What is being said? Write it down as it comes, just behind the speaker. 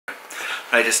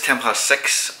Right, it's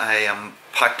 6:10. I am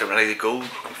packed and ready to go,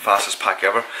 fastest pack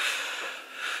ever.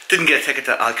 Didn't get a ticket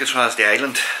to Alcatraz, the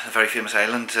island, a very famous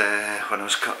island, when I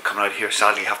was coming out here.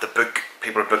 Sadly, you have to book.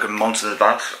 People are booking months in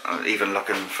advance. Even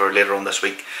looking for later on this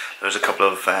week, there's a couple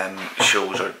of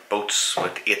shows or boats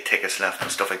with 8 tickets left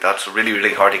and stuff like that. So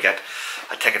really hard to get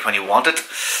a ticket when you want it.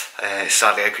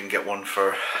 Sadly, I couldn't get one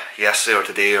for yesterday or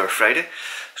today or Friday.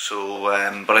 So,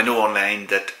 but I know online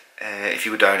that if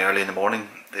you go down early in the morning,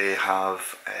 they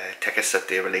have tickets that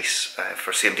they release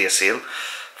for same day sale.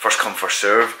 First come, first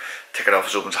serve. Ticket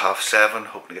office opens at 7:30.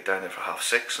 Hoping to get down there for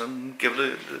 6:30 and give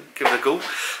it a go.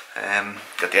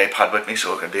 Got the iPad with me,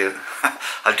 so I can do.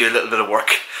 I'll do a little bit of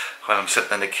work while I'm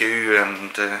sitting in the queue,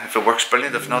 and if it works,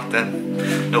 brilliant. If not,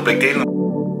 then no big deal.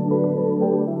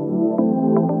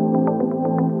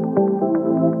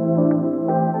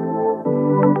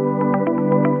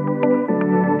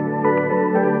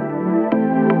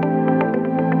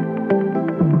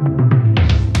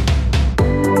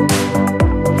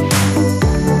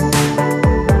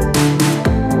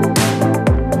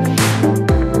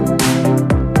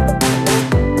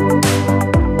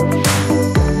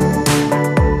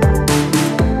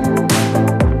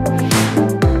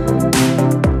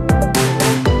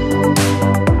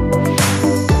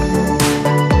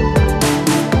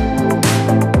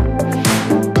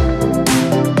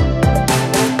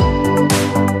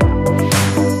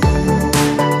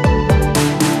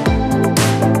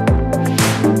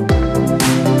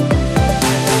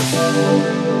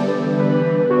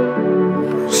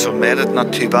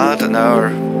 Not too bad, an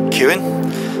hour queuing.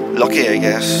 Lucky, I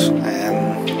guess.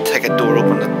 Ticket door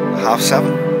opened at 7:30.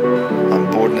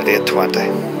 I'm boarding at 8:20.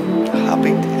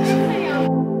 Happy days.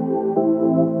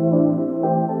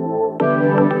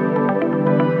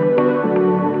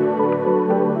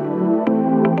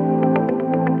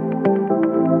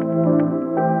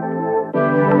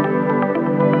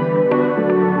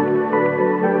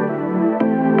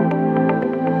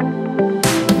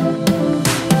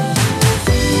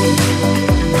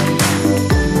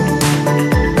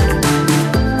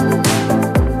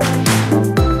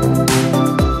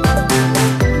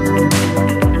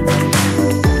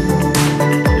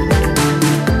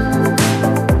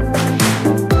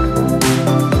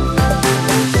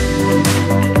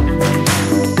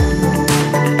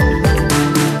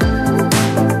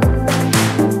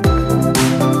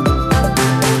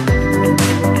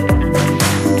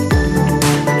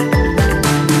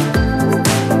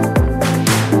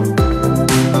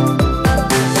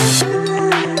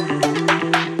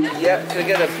 Could I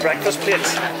get a breakfast plate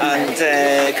and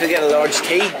could I get a large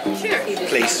tea? Sure.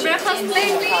 Please. Breakfast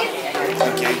plate, please.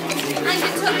 Thank you. And you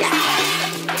took it.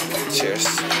 Cheers.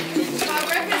 Our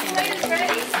breakfast plate is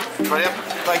ready. Brilliant.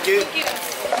 Thank you.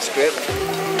 That's great.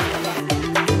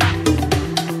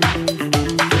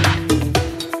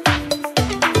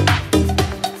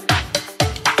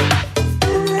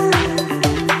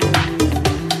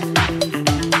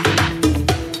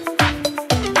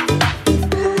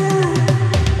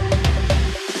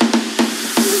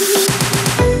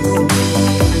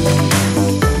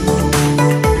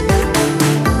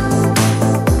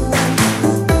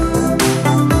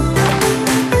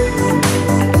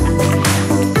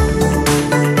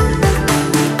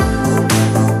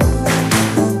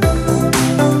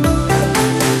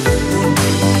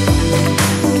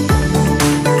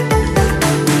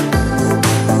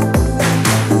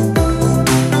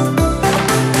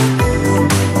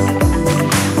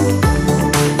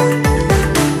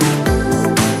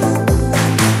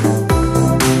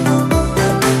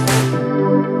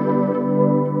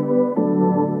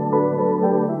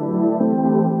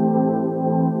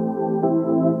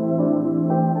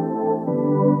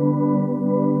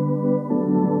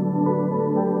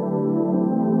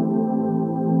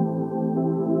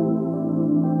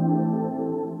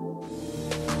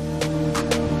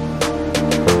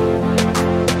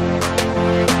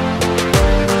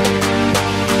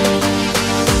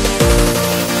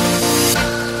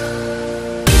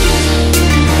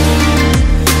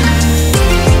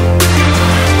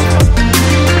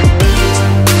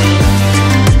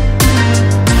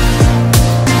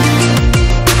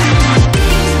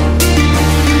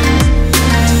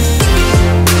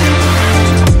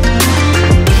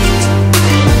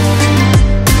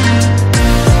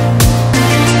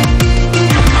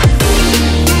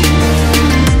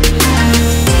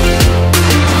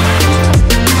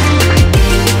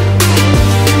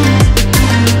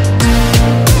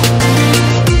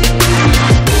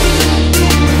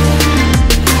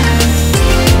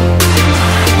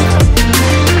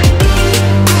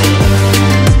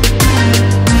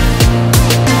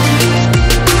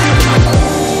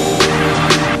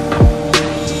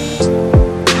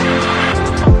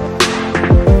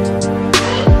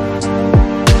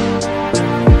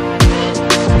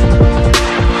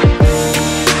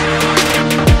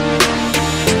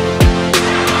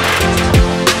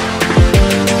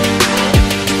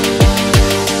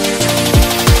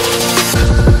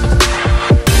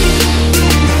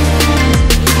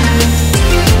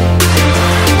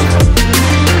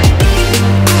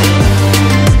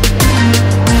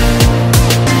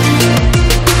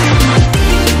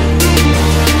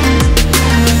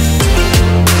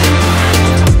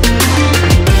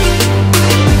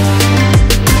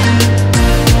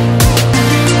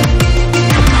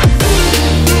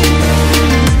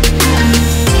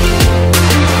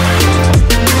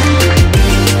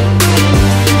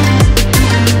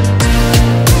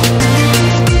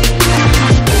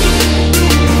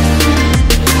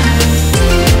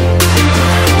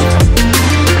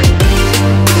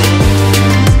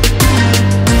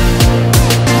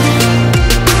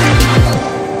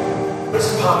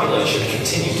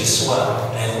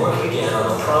 swell, and work began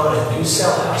on a prominent new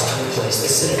cell house to replace the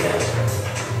citadel.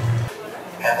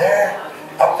 And there,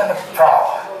 up in the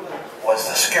prow, was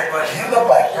the skipper. He looked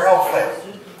like real quick.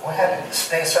 We had to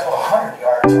stay several hundred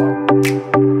yards.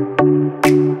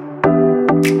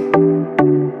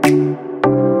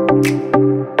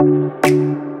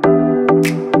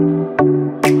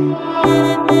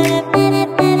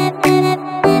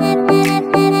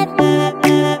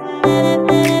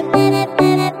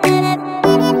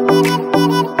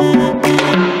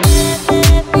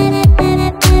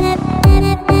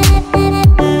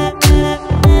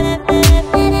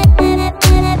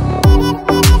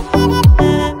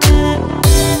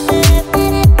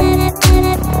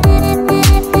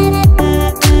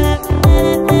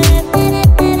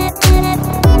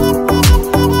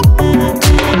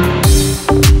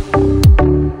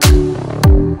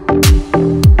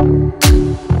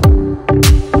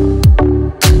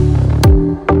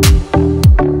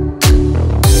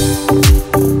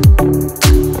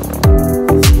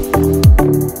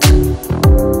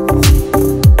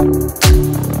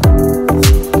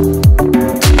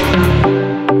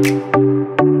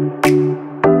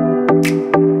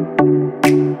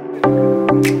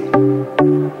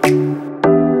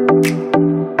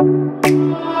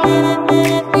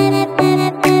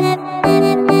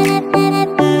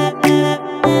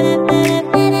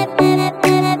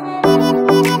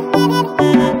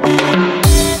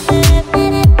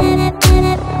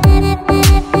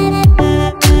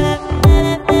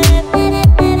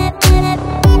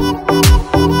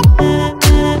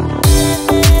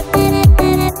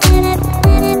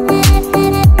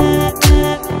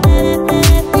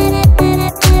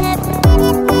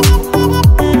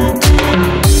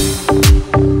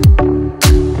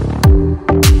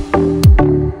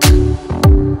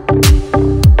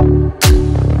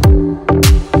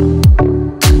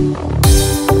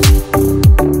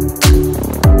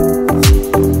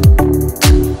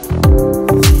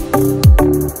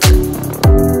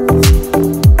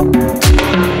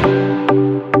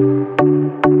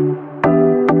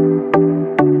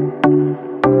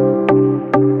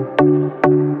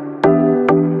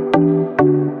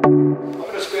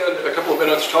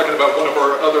 Talking about one of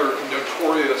our other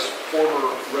notorious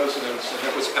former residents, and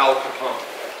that was Alcatraz.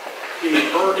 He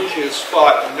earned his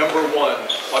spot #1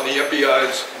 on the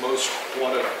FBI's most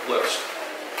wanted list.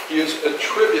 He is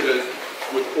attributed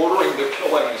with ordering the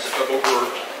killings of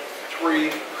over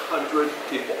 300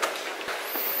 people.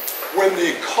 When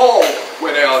the call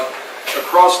went out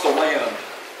across the land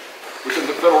within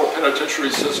the federal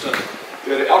penitentiary system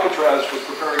that Alcatraz was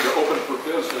preparing to open for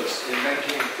business in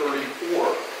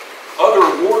 1934, other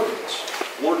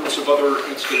wardens of other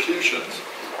institutions,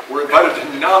 were invited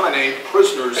to nominate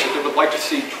prisoners that they would like to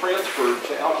see transferred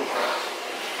to Alcatraz.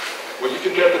 Well, you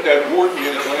can bet that that warden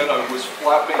in Atlanta was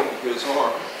flapping his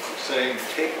arm, saying,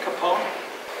 "Take Capone."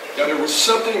 Now, there was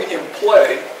something in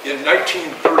play in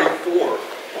 1934,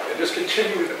 and this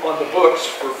continued on the books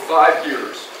for 5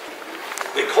 years.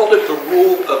 They called it the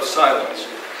rule of silence.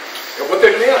 And what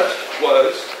they meant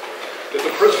was that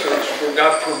the prisoners were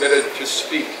not permitted to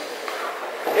speak.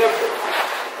 Ever.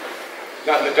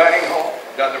 Not in the dining hall,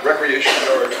 not in the recreation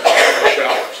yard, not in the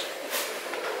showers.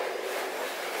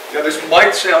 Now, this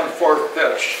might sound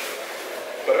far-fetched,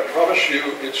 but I promise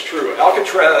you it's true.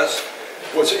 Alcatraz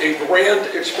was a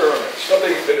grand experiment,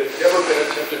 something that had never been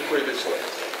attempted previously.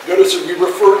 Notice that we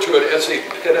refer to it as a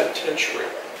penitentiary.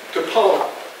 Capone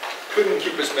couldn't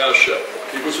keep his mouth shut.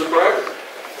 He was a braggart,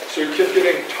 so he kept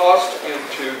getting tossed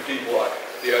into D-block,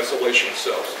 the isolation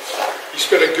cells. He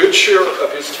spent a good share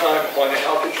of his time on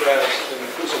Alcatraz in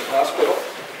the prison hospital,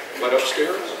 right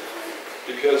upstairs,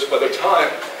 because by the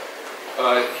time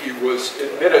he was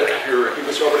admitted here, he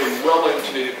was already well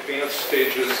into the advanced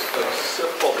stages of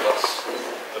syphilis,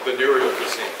 a venereal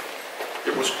disease.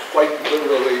 It was quite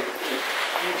literally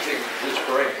eating his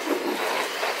brain.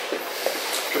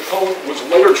 Capone was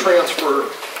later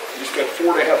transferred. He spent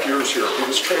 4.5 years here. He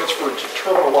was transferred to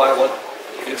Terminal Island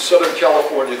in Southern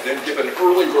California, then given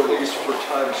early release for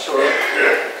time served.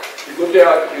 He lived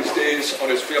out his days on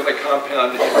his family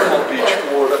compound in Palm Beach,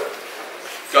 Florida.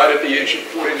 Died at the age of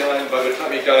 49. By the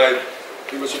time he died,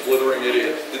 he was a blithering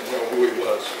idiot, didn't know who he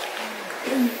was.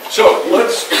 So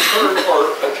let's turn our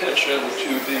attention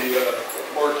to the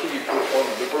marquee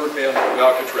performer, the Birdman of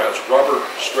Alcatraz, Robert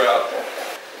Stroud.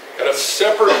 At a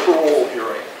separate parole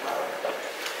hearing,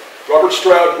 Robert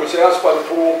Stroud was asked by the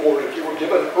parole board if you were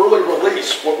given early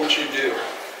release, what would you do?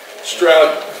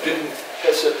 Stroud didn't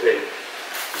hesitate.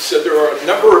 He said, there are a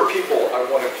number of people I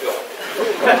want to kill.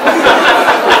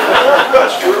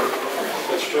 That's true.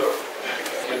 That's true.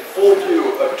 In full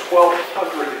view of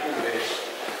 1,200 inmates,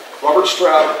 Robert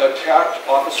Stroud attacked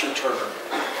Officer Turner,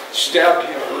 stabbed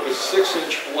him with a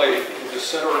 6-inch blade in the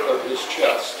center of his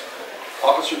chest.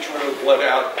 Officer Turner bled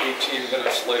out 18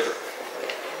 minutes later.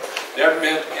 That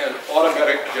meant an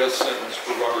automatic death sentence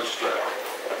for Robert Stroud.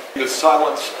 The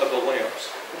Silence of the Lambs.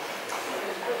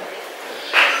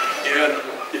 And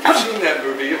if you've seen that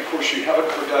movie, of course you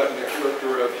haven't forgotten the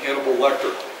character of Hannibal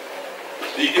Lecter.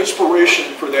 The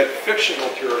inspiration for that fictional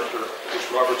character is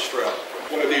Robert Stroud.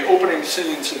 One of the opening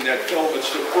scenes in that film is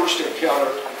the first encounter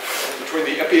between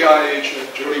the FBI agent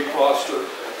Jodie Foster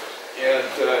and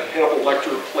Hannibal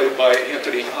Lecter, played by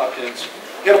Anthony Hopkins.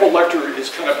 Hannibal Lecter is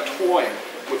kind of toying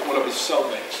with one of his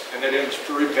cellmates, and that ends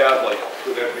very badly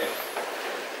for that man.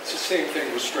 It's the same thing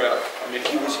with Stroud. I mean,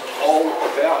 he was all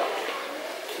about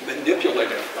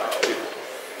manipulating people.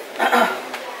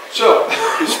 So,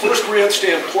 his first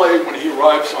grandstand play when he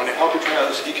arrives on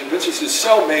Alcatraz, he convinces his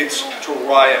cellmates to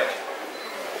riot.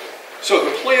 So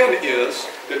the plan is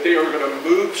that they are going to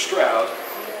move Stroud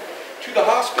to the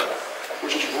hospital,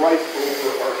 which is right over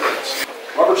our heads.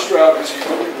 Robert Stroud was the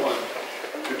only one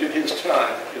who did his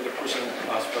time in the prison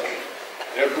hospital.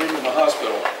 That room in the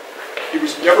hospital, he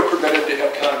was never permitted to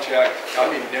have contact, I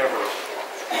mean never,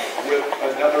 with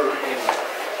another inmate.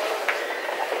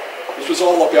 This was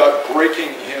all about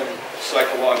breaking him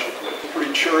psychologically. A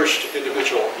pretty cherished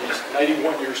individual. He's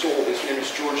 91 years old. His name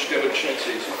is George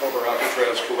DeVincenzi. He's a former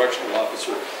Alcatraz correctional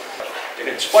officer. And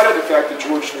in spite of the fact that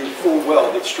George knew full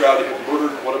well that Stroud had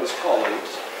murdered one of his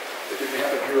colleagues, that didn't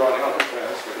happen here on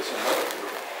Alcatraz, there was another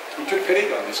murder. He took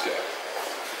pity on this guy.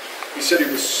 He said he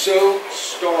was so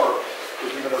starved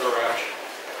for human interaction.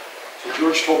 So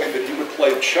George told me that he would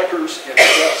play checkers and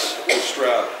chess with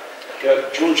Stroud.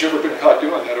 Had George ever been caught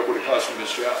doing that, it would have cost him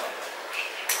his job.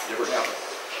 Never happened.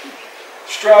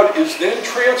 Stroud is then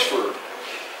transferred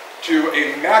to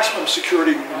a maximum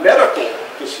security medical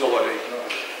facility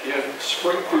in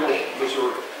Springfield,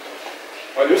 Missouri.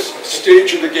 By this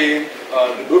stage of the game,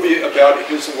 the movie about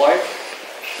his life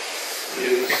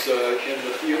is in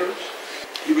the theaters.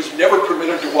 He was never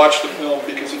permitted to watch the film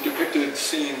because it depicted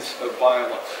scenes of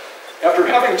violence. After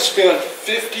having spent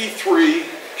 53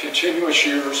 continuous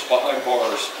years behind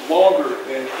bars, longer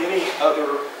than any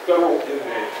other federal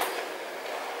inmate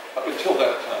up until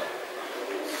that time.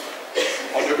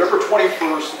 On November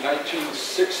 21st,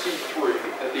 1963,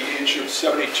 at the age of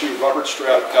 72, Robert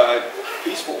Stroud died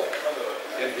peacefully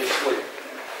in his sleep.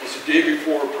 It was the day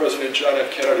before President John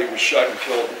F. Kennedy was shot and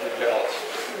killed in Dallas.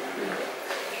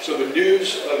 So the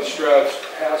news of Stroud's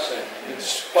passing, in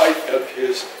spite of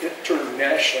his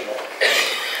international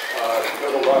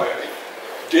notoriety,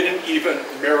 didn't even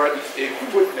merit a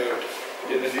footnote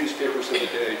in the newspapers of the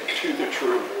day to the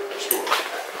true story.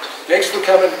 Thanks for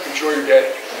coming. Enjoy your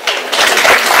day.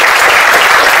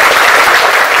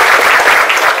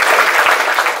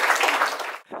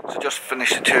 So just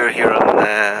finished the tour here on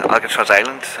Alcatraz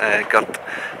Island.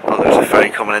 There's a ferry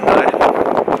coming in now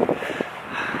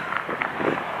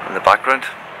in the background.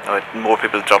 Now more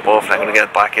people drop off and I'm going to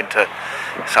get back into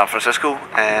San Francisco.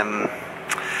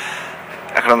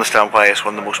 I can understand why it's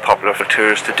one of the most popular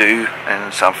tours to do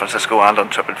in San Francisco and on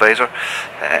TripAdvisor.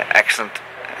 Excellent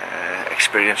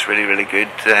experience, really good.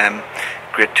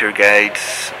 Great tour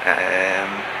guides.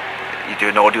 You do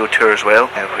an audio tour as well,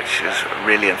 which is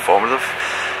really informative.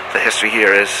 The history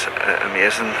here is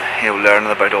amazing. You know,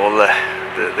 learning about all the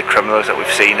criminals that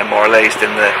we've seen immortalised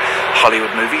in the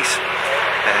Hollywood movies.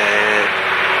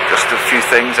 Just a few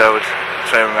things I would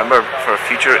try and remember for a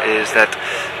future is that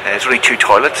it's only 2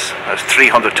 toilets. There's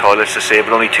 300 toilets to say,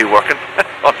 but only 2 working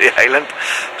on the island.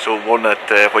 So one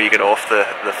at where you get off the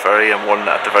ferry and one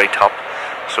at the very top.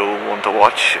 So one to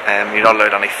watch. You're not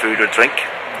allowed any food or drink.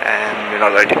 You're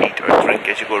not allowed to eat or drink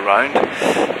as you go around.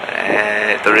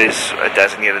 There is a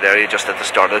designated area just at the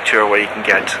start of the tour where you can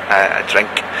get a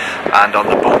drink, and on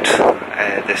the boat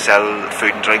they sell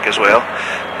food and drink as well.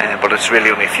 But it's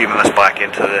really only a few minutes back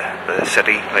into the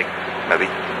city, like maybe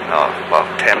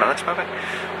 10 minutes maybe.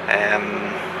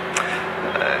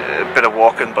 A bit of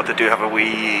walking, but they do have a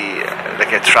wee,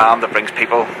 like a tram that brings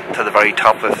people to the very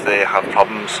top if they have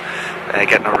problems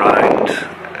getting around.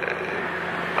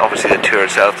 Obviously the tour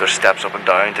itself, there's steps up and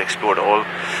down to explore it all.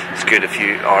 It's good if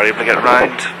you are able to get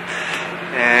around.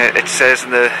 It says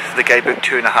in the guidebook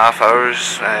 2.5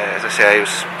 hours. As I say, I was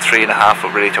 3.5,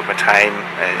 but really took my time,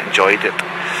 enjoyed it.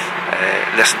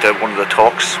 Listened to one of the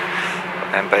talks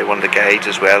by one of the guides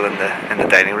as well in the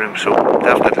dining room, so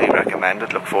definitely recommend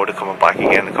it. Look forward to coming back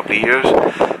again in a couple of years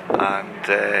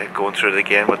and going through it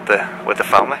again with the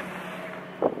family.